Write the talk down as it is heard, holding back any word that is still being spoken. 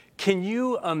Can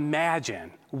you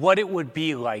imagine what it would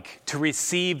be like to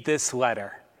receive this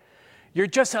letter? You're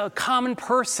just a common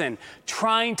person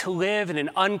trying to live in an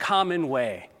uncommon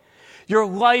way. Your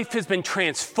life has been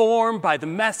transformed by the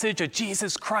message of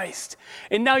Jesus Christ.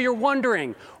 And now you're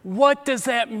wondering, what does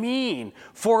that mean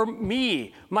for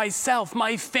me, myself,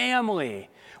 my family?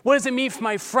 What does it mean for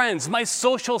my friends, my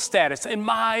social status, and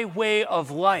my way of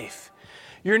life?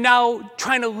 You're now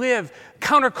trying to live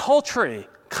counterculturally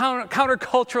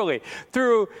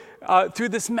through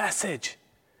this message.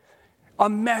 A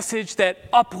message that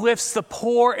uplifts the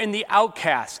poor and the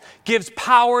outcast, gives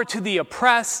power to the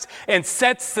oppressed, and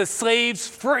sets the slaves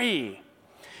free.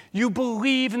 You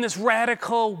believe in this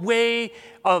radical way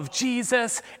of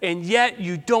Jesus, and yet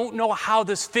you don't know how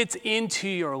this fits into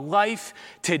your life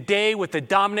today with the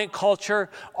dominant culture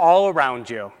all around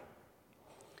you.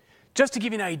 Just to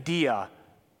give you an idea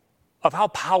of how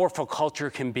powerful culture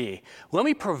can be, let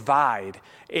me provide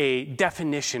a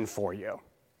definition for you.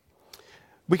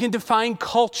 We can define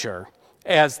culture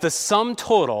as the sum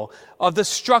total of the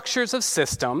structures of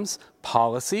systems,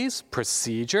 policies,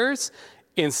 procedures,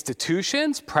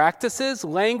 institutions, practices,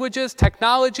 languages,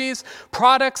 technologies,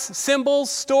 products, symbols,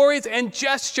 stories, and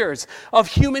gestures of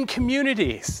human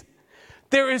communities.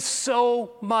 There is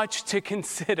so much to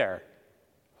consider.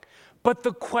 But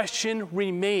the question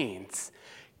remains,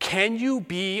 can you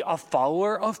be a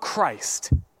follower of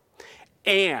Christ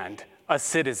and a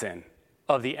citizen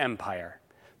of the empire,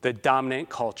 the dominant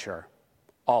culture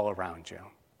all around you?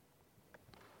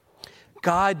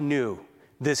 God knew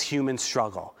this human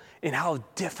struggle and how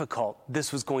difficult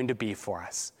this was going to be for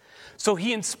us. So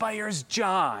he inspires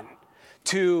John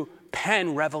to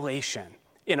pen Revelation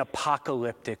in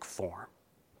apocalyptic form.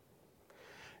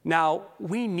 Now,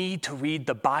 we need to read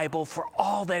the Bible for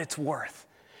all that it's worth.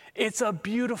 It's a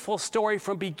beautiful story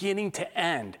from beginning to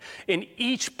end, and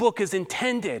each book is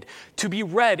intended to be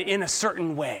read in a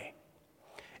certain way.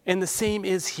 And the same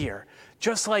is here.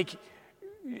 Just like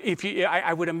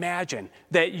I would imagine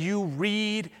that you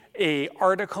read an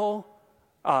article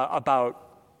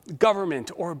about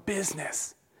government or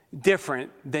business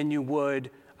different than you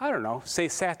would, say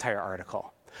satire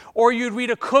article. Or you'd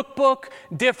read a cookbook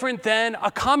different than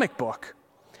a comic book.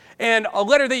 And a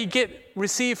letter that you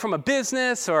receive from a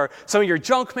business or some of your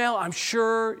junk mail, I'm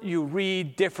sure you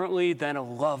read differently than a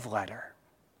love letter.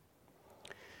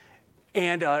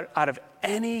 And out of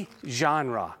any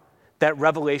genre that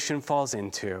Revelation falls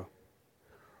into,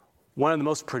 one of the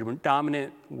most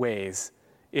predominant ways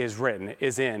is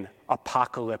in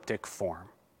apocalyptic form.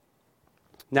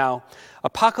 Now,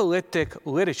 apocalyptic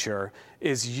literature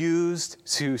is used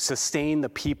to sustain the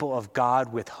people of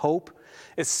God with hope,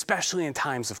 especially in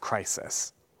times of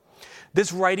crisis.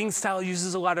 This writing style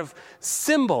uses a lot of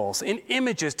symbols and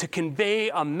images to convey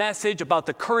a message about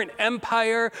the current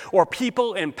empire or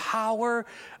people in power,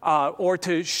 or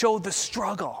to show the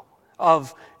struggle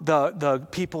of the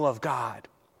people of God.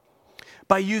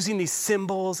 By using these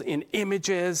symbols and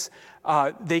images,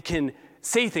 they can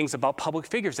say things about public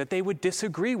figures that they would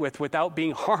disagree with without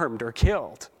being harmed or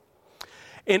killed.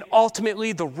 And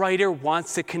ultimately, the writer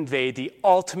wants to convey the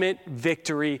ultimate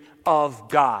victory of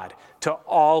God to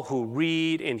all who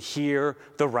read and hear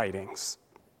the writings.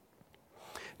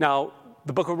 Now,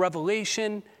 the book of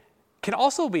Revelation can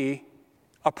also be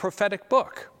a prophetic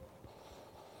book.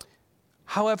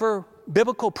 However,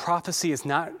 biblical prophecy is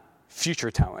not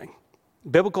future telling.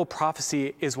 Biblical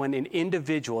prophecy is when an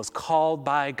individual is called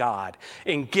by God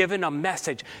and given a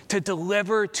message to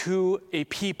deliver to a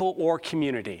people or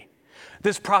community.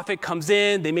 This prophet comes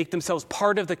in, they make themselves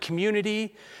part of the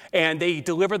community, and they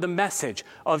deliver the message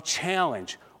of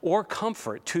challenge or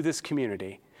comfort to this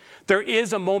community. There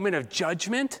is a moment of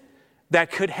judgment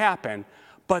that could happen,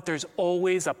 but there's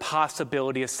always a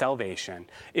possibility of salvation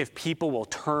if people will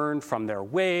turn from their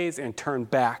ways and turn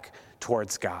back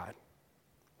towards God.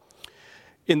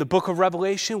 In the book of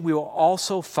Revelation, we will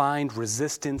also find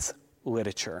resistance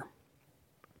literature.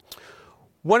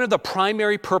 One of the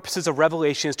primary purposes of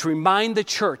Revelation is to remind the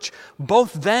church,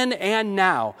 both then and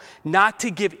now, not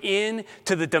to give in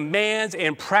to the demands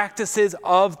and practices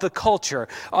of the culture,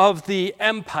 of the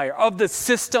empire, of the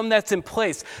system that's in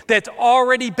place, that's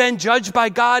already been judged by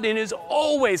God and is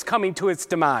always coming to its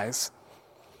demise.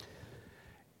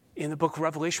 In the book of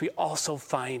Revelation, we also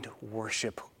find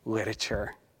worship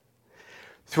literature.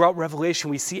 Throughout Revelation,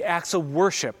 we see acts of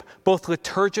worship, both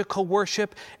liturgical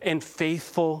worship and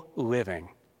faithful living.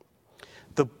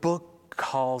 The book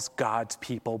calls God's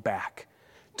people back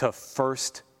to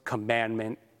first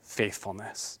commandment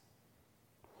faithfulness.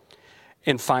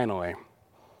 And finally,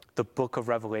 the book of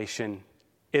Revelation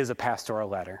is a pastoral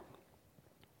letter.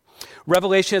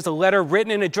 Revelation is a letter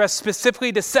written and addressed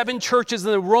specifically to 7 churches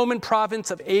in the Roman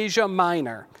province of Asia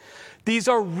Minor. These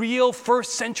are real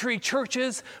first century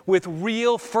churches with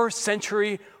real first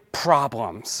century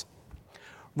problems.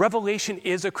 Revelation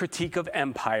is a critique of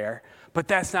empire, but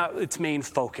that's not its main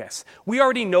focus. We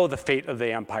already know the fate of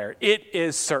the empire. It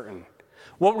is certain.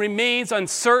 What remains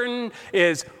uncertain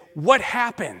is what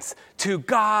happens to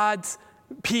God's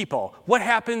people. What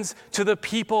happens to the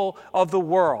people of the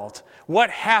world? What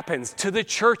happens to the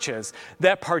churches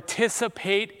that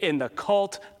participate in the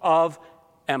cult of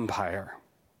empire?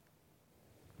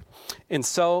 And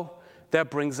so that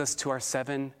brings us to our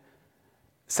seven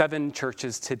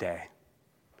churches today.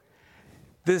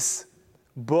 This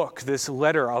book, this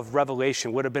letter of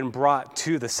Revelation, would have been brought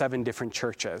to the 7 different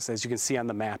churches, as you can see on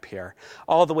the map here,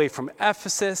 all the way from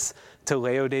Ephesus to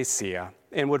Laodicea,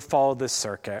 and would follow this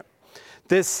circuit.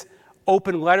 This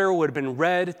open letter would have been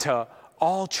read to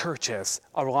all churches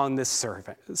along this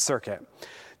circuit.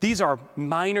 These are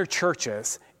minor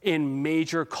churches in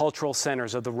major cultural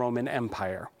centers of the Roman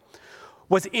Empire.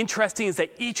 What's interesting is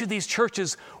that each of these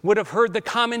churches would have heard the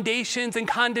commendations and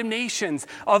condemnations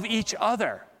of each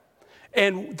other.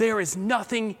 And there is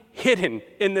nothing hidden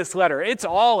in this letter. It's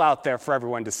all out there for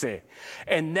everyone to see.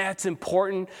 And that's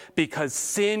important because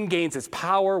sin gains its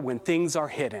power when things are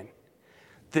hidden.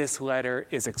 This letter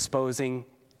is exposing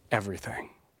everything.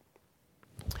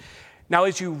 Now,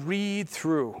 as you read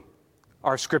through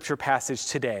our scripture passage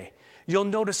today, you'll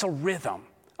notice a rhythm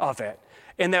of it.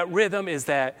 And that rhythm is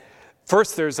that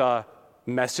first there's a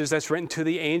message that's written to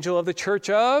the angel of the church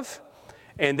of,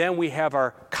 and then we have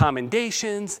our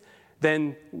commendations,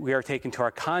 then we are taken to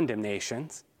our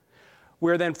condemnations.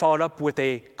 We're then followed up with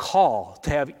a call to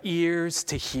have ears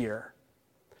to hear.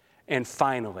 And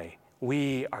finally,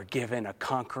 we are given a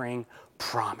conquering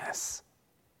promise.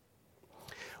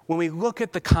 When we look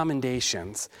at the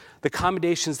commendations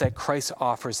that Christ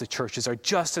offers the churches are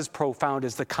just as profound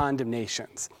as the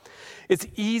condemnations. It's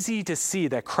easy to see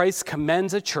that Christ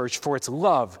commends a church for its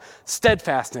love,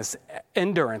 steadfastness,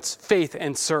 endurance, faith,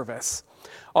 and service.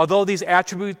 Although these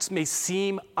attributes may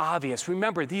seem obvious,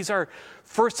 remember, these are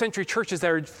first century churches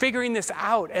that are figuring this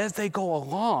out as they go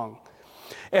along.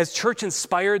 As church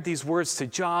inspired these words to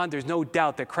John, there's no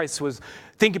doubt that Christ was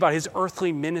thinking about his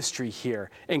earthly ministry here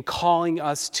and calling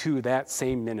us to that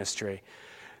same ministry.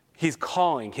 He's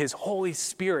calling his Holy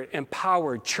Spirit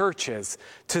empowered churches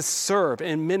to serve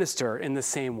and minister in the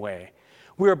same way.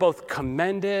 We are both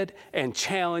commended and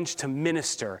challenged to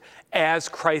minister as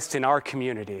Christ in our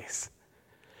communities.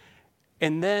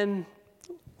 And then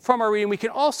from our reading, we can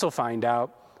also find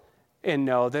out and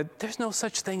know that there's no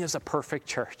such thing as a perfect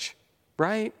church,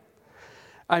 right?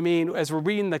 I mean, as we're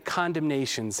reading the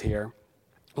condemnations here,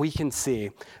 we can see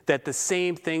that the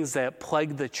same things that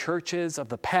plague the churches of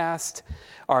the past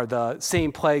are the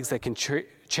same plagues that can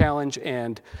challenge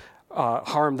and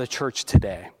harm the church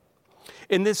today.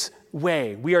 In this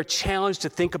way, we are challenged to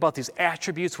think about these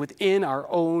attributes within our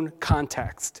own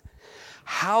context.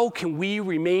 How can we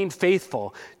remain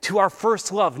faithful to our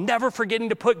first love, never forgetting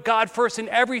to put God first in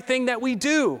everything that we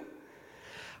do?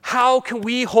 How can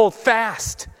we hold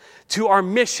fast to our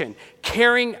mission,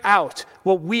 carrying out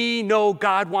what we know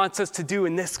God wants us to do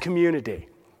in this community?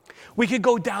 We could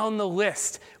go down the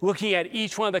list looking at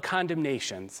each one of the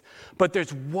condemnations, but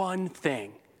there's one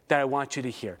thing that I want you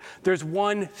to hear. There's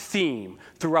one theme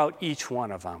throughout each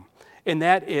one of them, and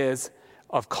that is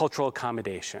of cultural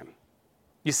accommodation.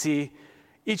 You see,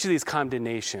 each of these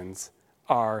condemnations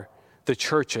are the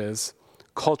churches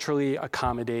culturally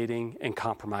accommodating and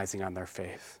compromising on their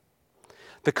faith.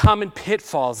 The common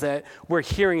pitfalls that we're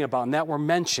hearing about and that were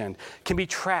mentioned can be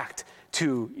tracked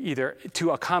to either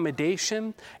to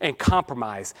accommodation and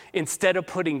compromise instead of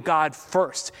putting God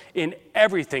first in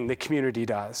everything the community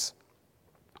does.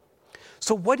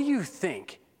 So what do you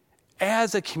think,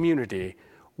 as a community,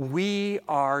 we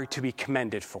are to be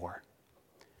commended for?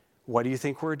 What do you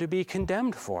think we're to be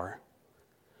condemned for?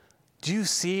 Do you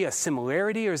see a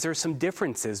similarity, or is there some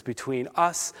differences between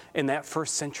us and that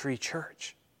first century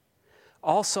church?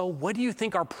 Also, what do you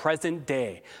think our present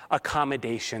day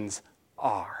accommodations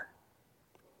are?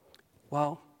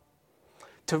 Well,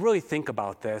 to really think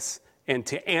about this and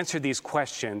to answer these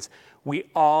questions, we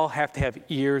all have to have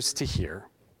ears to hear.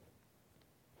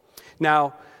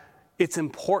 Now, it's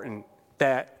important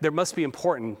that there must be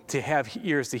important to have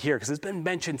ears to hear, because it's been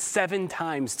mentioned 7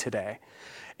 times today.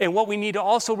 And what we need to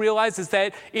also realize is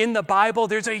that in the Bible,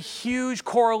 there's a huge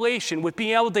correlation with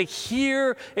being able to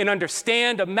hear and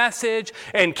understand a message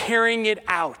and carrying it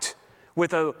out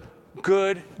with a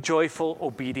good, joyful,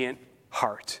 obedient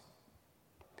heart.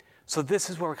 So this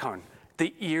is where we're coming.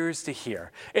 the ears to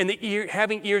hear. And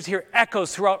having ears to hear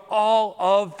echoes throughout all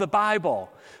of the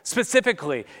Bible,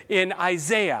 specifically in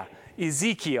Isaiah,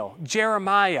 Ezekiel,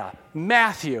 Jeremiah,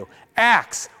 Matthew,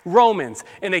 Acts, Romans,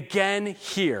 and again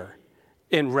here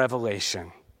in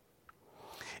Revelation.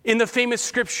 In the famous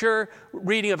scripture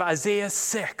reading of Isaiah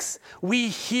 6, we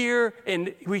hear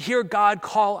God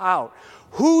call out,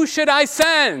 "Who should I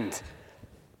send?"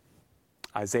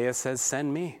 Isaiah says,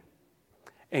 "Send me."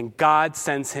 And God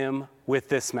sends him with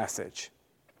this message.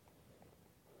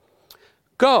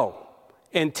 "Go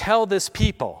and tell this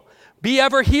people, be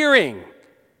ever hearing,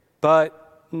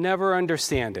 but never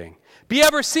understanding. Be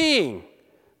ever seeing,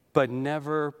 but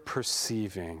never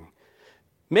perceiving.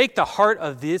 Make the heart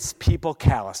of this people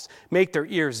callous. Make their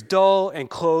ears dull and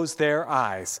close their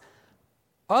eyes.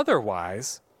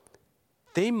 Otherwise,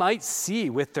 they might see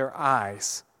with their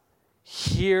eyes,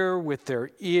 hear with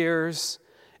their ears,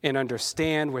 and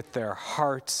understand with their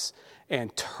hearts,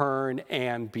 and turn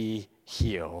and be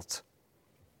healed."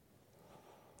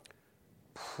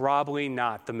 Probably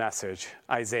not the message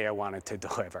Isaiah wanted to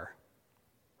deliver.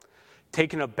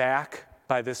 Taken aback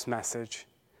by this message,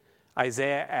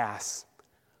 Isaiah asks,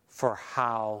 "For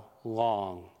how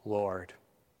long, Lord?"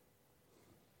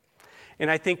 And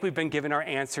I think we've been given our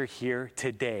answer here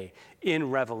today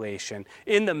in Revelation,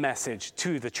 in the message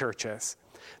to the churches.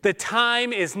 The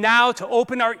time is now to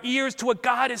open our ears to what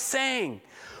God is saying.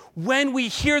 When we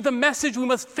hear the message, we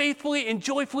must faithfully and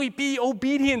joyfully be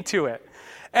obedient to it.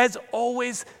 As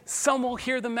always, some will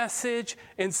hear the message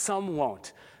and some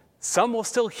won't. Some will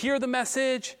still hear the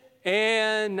message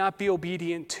and not be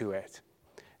obedient to it.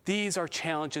 These are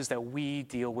challenges that we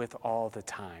deal with all the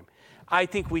time. I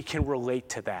think we can relate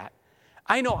to that.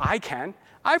 I know I can.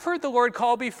 I've heard the Lord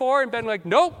call before and been like,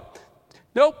 nope,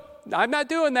 I'm not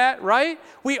doing that, right?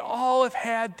 We all have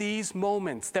had these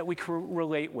moments that we can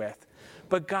relate with.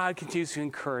 But God continues to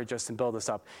encourage us and build us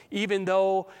up. Even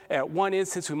though at one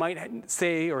instance we might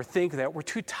say or think that we're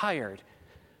too tired,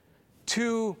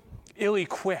 too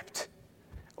ill-equipped,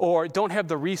 or don't have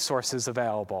the resources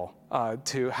available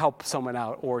to help someone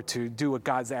out or to do what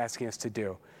God's asking us to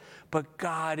do. But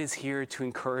God is here to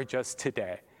encourage us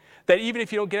today. That even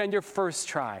if you don't get on your first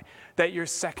try, that your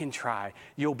second try,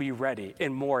 you'll be ready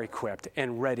and more equipped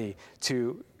and ready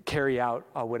to carry out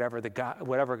whatever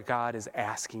God is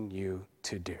asking you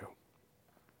to do.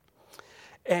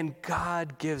 And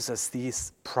God gives us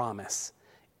this promise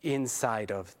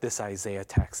inside of this Isaiah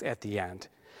text at the end.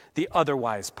 The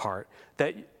otherwise part,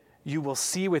 that you will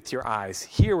see with your eyes,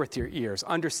 hear with your ears,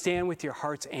 understand with your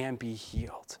hearts, and be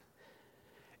healed.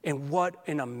 And what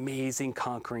an amazing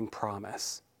conquering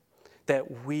promise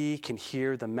that we can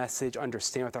hear the message,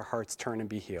 understand with our hearts, turn and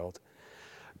be healed.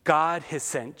 God has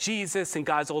sent Jesus and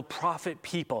God's old prophet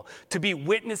people to be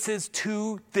witnesses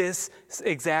to this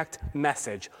exact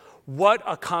message. What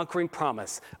a conquering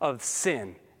promise of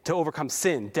sin, to overcome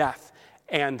sin, death,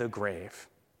 and the grave.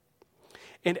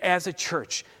 And as a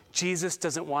church, Jesus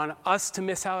doesn't want us to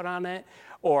miss out on it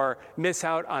or miss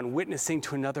out on witnessing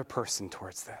to another person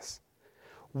towards this.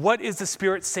 What is the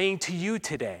Spirit saying to you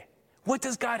today? What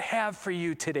does God have for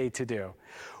you today to do?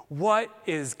 What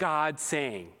is God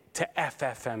saying to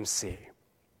FFMC?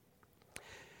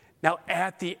 Now,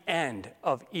 at the end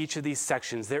of each of these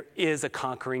sections, there is a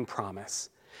conquering promise.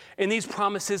 And these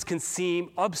promises can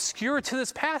seem obscure to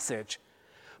this passage,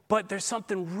 but there's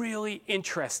something really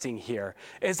interesting here.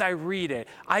 As I read it,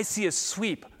 I see a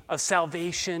sweep of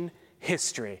salvation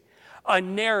history, a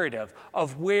narrative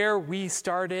of where we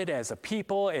started as a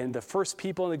people and the first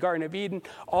people in the Garden of Eden,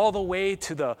 all the way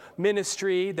to the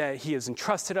ministry that he has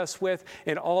entrusted us with,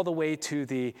 and all the way to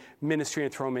the ministry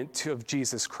and enthronement of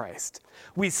Jesus Christ.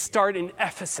 We start in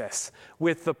Ephesus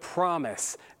with the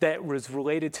promise that was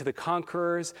related to the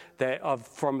conquerors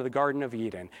from the Garden of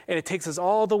Eden. And it takes us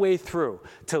all the way through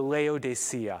to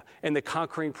Laodicea and the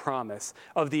conquering promise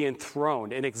of the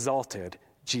enthroned and exalted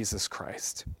Jesus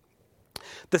Christ.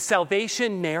 The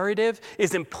salvation narrative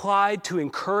is implied to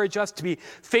encourage us to be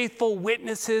faithful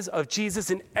witnesses of Jesus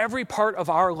in every part of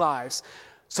our lives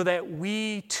so that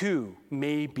we too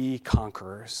may be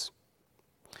conquerors.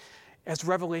 As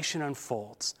Revelation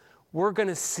unfolds, we're going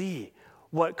to see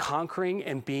what conquering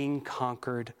and being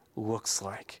conquered looks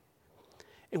like.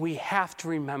 And we have to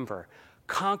remember,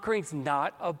 conquering's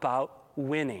not about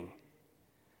winning.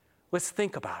 Let's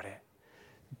think about it.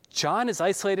 John is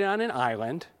isolated on an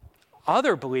island.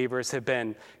 Other believers have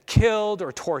been killed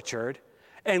or tortured.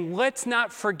 And let's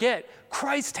not forget,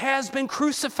 Christ has been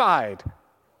crucified.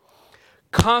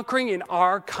 Conquering in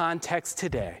our context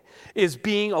today is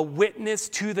being a witness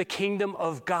to the kingdom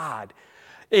of God,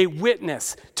 a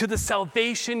witness to the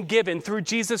salvation given through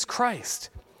Jesus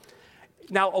Christ.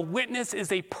 Now, a witness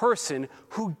is a person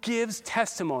who gives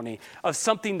testimony of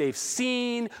something they've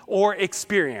seen or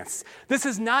experienced. This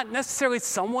is not necessarily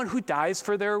someone who dies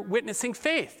for their witnessing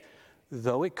faith,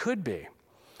 though it could be.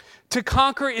 To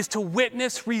conquer is to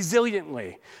witness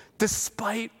resiliently,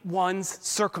 despite one's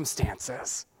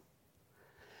circumstances.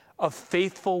 A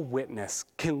faithful witness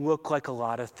can look like a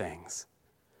lot of things.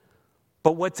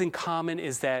 But what's in common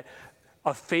is that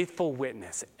a faithful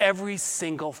witness, every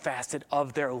single facet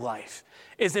of their life,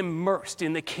 is immersed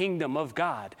in the kingdom of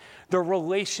God. Their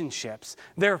relationships,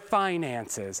 their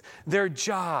finances, their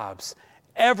jobs,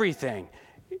 everything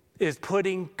is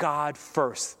putting God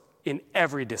first in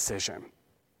every decision.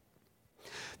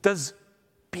 Does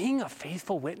being a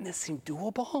faithful witness seem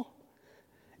doable?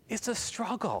 It's a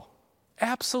struggle,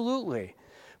 absolutely,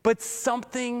 but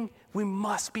something we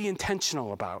must be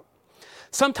intentional about.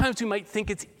 Sometimes we might think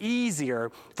it's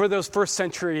easier for those first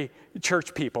century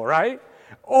church people, right?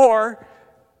 Or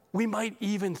we might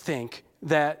even think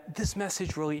that this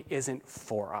message really isn't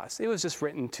for us. It was just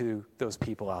written to those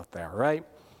people out there, right?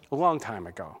 A long time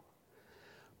ago.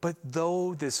 But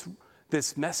though this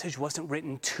message wasn't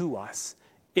written to us,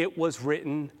 it was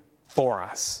written for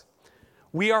us.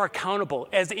 We are accountable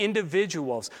as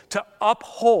individuals to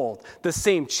uphold the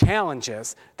same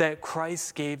challenges that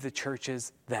Christ gave the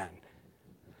churches then.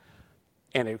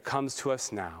 And it comes to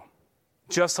us now.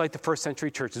 Just like the first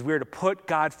century churches, we are to put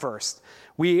God first.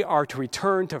 We are to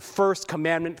return to first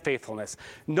commandment faithfulness.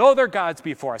 No other gods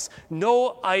before us.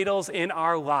 No idols in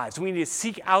our lives. We need to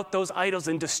seek out those idols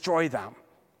and destroy them.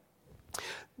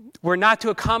 We're not to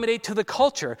accommodate to the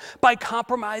culture by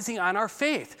compromising on our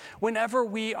faith. Whenever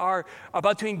we are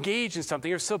about to engage in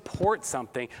something or support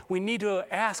something, we need to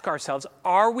ask ourselves,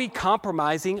 are we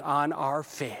compromising on our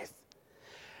faith?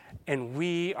 And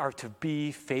we are to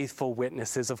be faithful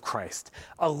witnesses of Christ,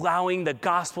 allowing the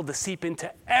gospel to seep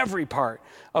into every part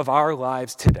of our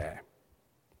lives today.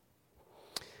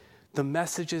 The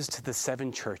messages to the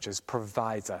 7 churches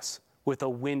provides us with a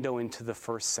window into the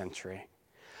first century.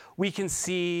 We can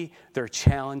see their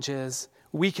challenges,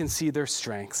 we can see their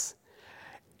strengths,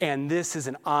 and this is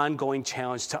an ongoing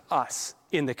challenge to us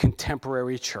in the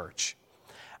contemporary church.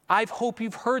 I hope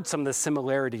you've heard some of the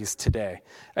similarities today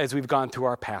as we've gone through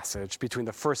our passage between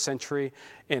the first century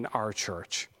and our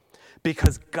church,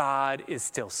 because God is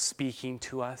still speaking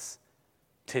to us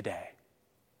today.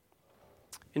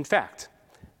 In fact,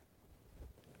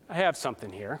 I have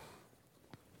something here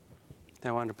that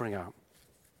I wanted to bring out.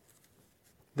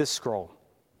 This scroll.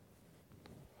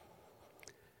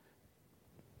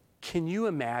 Can you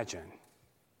imagine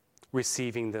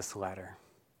receiving this letter?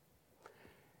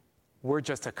 We're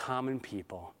just a common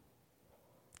people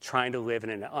trying to live in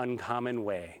an uncommon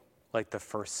way like the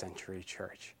first century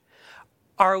church.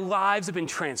 Our lives have been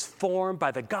transformed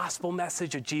by the gospel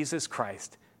message of Jesus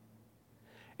Christ.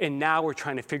 And now we're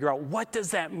trying to figure out, what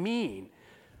does that mean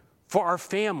for our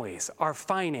families, our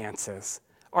finances,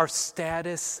 our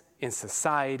status in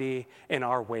society, and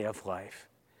our way of life?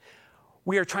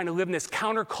 We are trying to live in this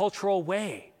countercultural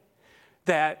way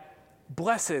that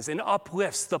blesses and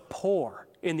uplifts the poor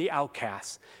and the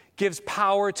outcasts, gives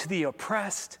power to the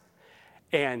oppressed,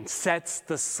 and sets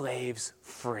the slaves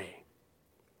free.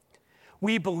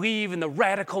 We believe in the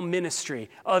radical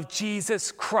ministry of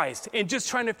Jesus Christ and just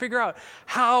trying to figure out,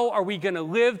 how are we going to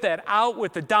live that out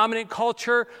with the dominant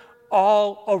culture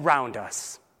all around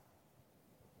us?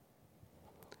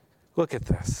 Look at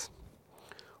this.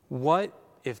 What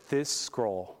if this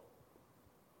scroll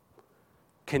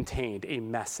contained a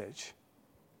message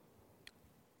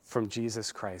from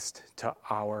Jesus Christ to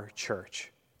our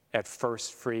church at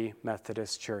First Free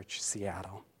Methodist Church,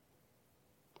 Seattle?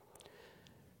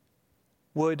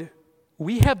 Would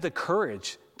we have the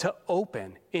courage to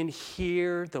open and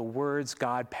hear the words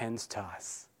God pens to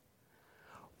us?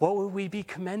 What would we be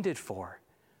commended for?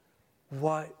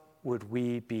 What would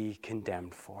we be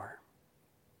condemned for?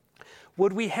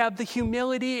 Would we have the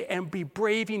humility and be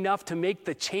brave enough to make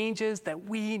the changes that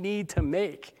we need to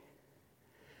make?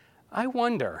 I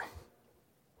wonder,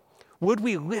 would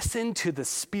we listen to the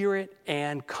Spirit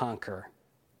and conquer?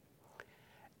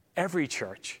 Every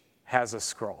church has a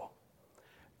scroll.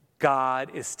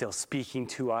 God is still speaking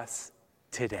to us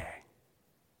today.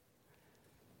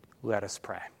 Let us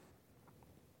pray.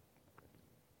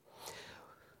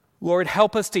 Lord,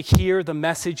 help us to hear the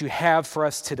message you have for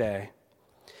us today.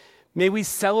 May we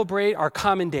celebrate our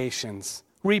commendations,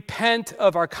 repent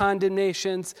of our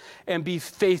condemnations, and be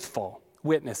faithful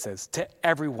witnesses to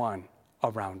everyone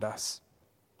around us.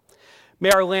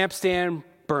 May our lampstand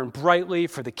burn brightly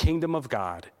for the kingdom of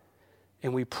God,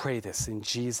 and we pray this in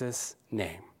Jesus'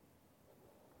 name.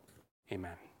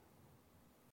 Amen.